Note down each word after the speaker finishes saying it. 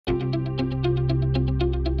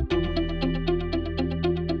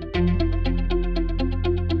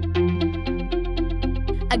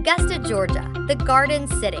Augusta, Georgia, the Garden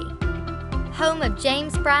City, home of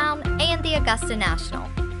James Brown and the Augusta National.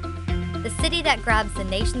 The city that grabs the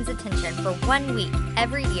nation's attention for 1 week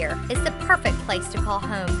every year is the perfect place to call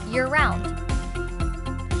home year-round.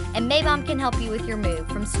 And Meybohm can help you with your move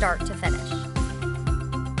from start to finish.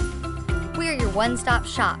 We are your one-stop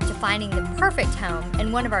shop to finding the perfect home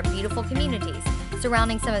in one of our beautiful communities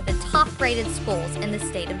surrounding some of the top-rated schools in the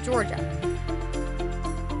state of Georgia.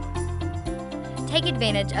 Take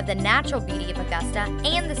advantage of the natural beauty of Augusta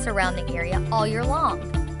and the surrounding area all year long.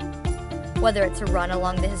 Whether it's a run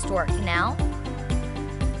along the historic canal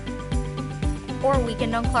or a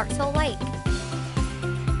weekend on Clarksville Lake.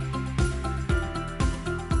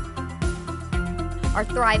 Our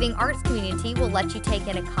thriving arts community will let you take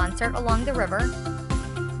in a concert along the river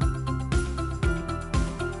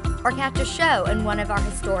or catch a show in one of our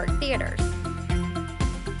historic theaters.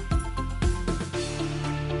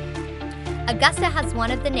 Augusta has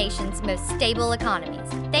one of the nation's most stable economies,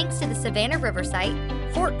 thanks to the Savannah River site,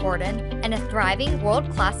 Fort Gordon, and a thriving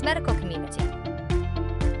world-class medical community.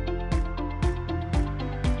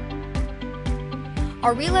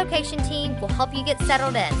 Our relocation team will help you get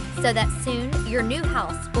settled in so that soon your new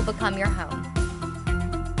house will become your home.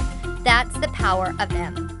 That's the power of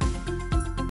M.